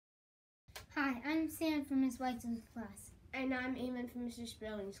Hi, I'm Sam from Ms. White's class. And I'm Eamon from Mr.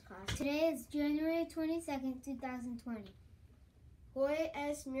 Spilling's class. Today is January 22nd, 2020. Hoy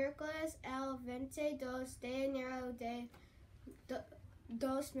es miércoles el 22 de enero de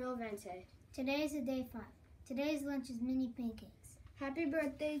 2020. Today is day 5. Today's lunch is mini pancakes. Happy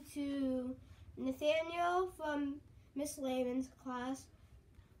birthday to Nathaniel from Miss Lehman's class,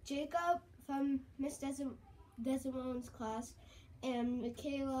 Jacob from Miss Desimone's class, and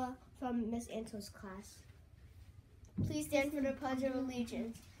Michaela from Miss Anto's class. Please stand for the Pledge of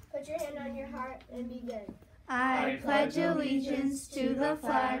Allegiance. Put your hand on your heart and begin. I pledge allegiance to the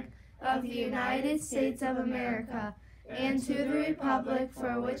flag of the United States of America and to the republic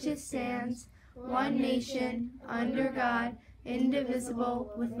for which it stands, one nation, under God,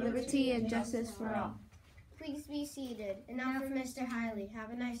 indivisible, with liberty and justice for all. Please be seated. And now for Mr. Hiley.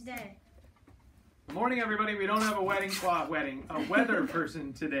 Have a nice day. Good morning, everybody. We don't have a weather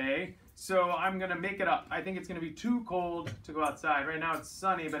person today, so I'm going to make it up. I think it's going to be too cold to go outside. Right now it's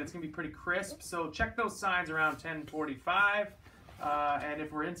sunny, but it's going to be pretty crisp, so check those signs around 10:45, and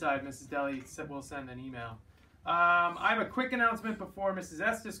if we're inside, Mrs. Deli will send an email. I have a quick announcement before Mrs.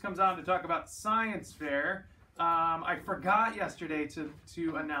 Estes comes on to talk about Science Fair. I forgot yesterday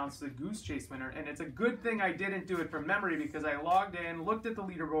to announce the Goose Chase winner, and it's a good thing I didn't do it from memory because I logged in, looked at the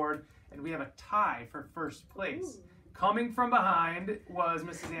leaderboard, and we have a tie for first place. Ooh. Coming from behind was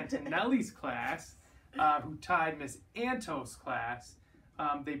Mrs. Antonelli's class, who tied Miss Antos' class.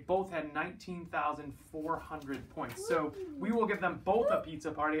 They both had 19,400 points. So we will give them both a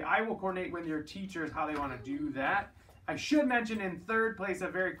pizza party. I will coordinate with your teachers how they want to do that. I should mention in third place, a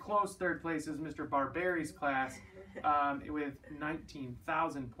very close third place, is Mr. Barberi's class with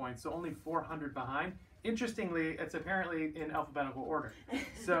 19,000 points, so only 400 behind. Interestingly, it's apparently in alphabetical order.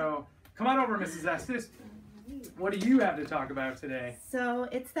 So come on over, Mrs. Estes. What do you have to talk about today? So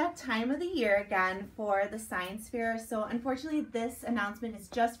it's that time of the year again for the Science Fair. So unfortunately, this announcement is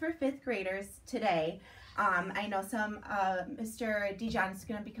just for 5th graders today. I know Mr. Dijon is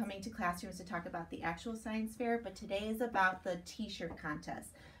going to be coming to classrooms to talk about the actual Science Fair, but today is about the t-shirt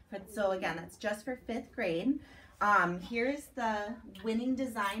contest. So again, that's just for 5th grade. Here's the winning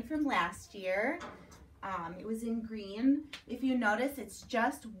design from last year. It was in green. If you notice, it's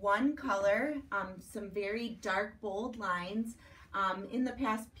just one color, some very dark, bold lines. In the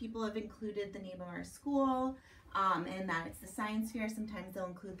past, people have included the name of our school and that it's the Science Fair. Sometimes they'll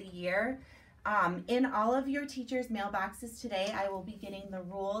include the year. In all of your teachers' mailboxes today, I will be getting the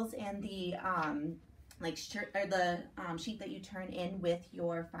rules and the sheet that you turn in with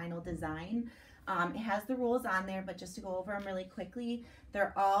your final design. It has the rules on there, but just to go over them really quickly,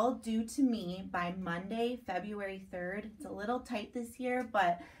 they're all due to me by Monday, February 3rd. It's a little tight this year,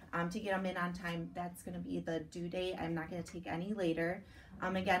 but to get them in on time, that's going to be the due date. I'm not going to take any later.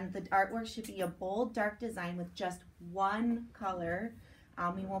 Again, the artwork should be a bold, dark design with just one color.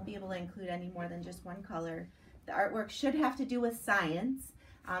 We won't be able to include any more than just one color. The artwork should have to do with science.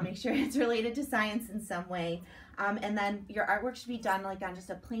 Make sure it's related to science in some way. And then your artwork should be done like on just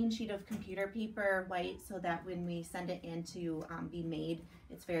a plain sheet of computer paper, white, so that when we send it in to be made,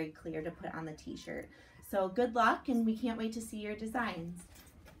 it's very clear to put on the t-shirt. So good luck, and we can't wait to see your designs.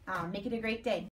 Make it a great day.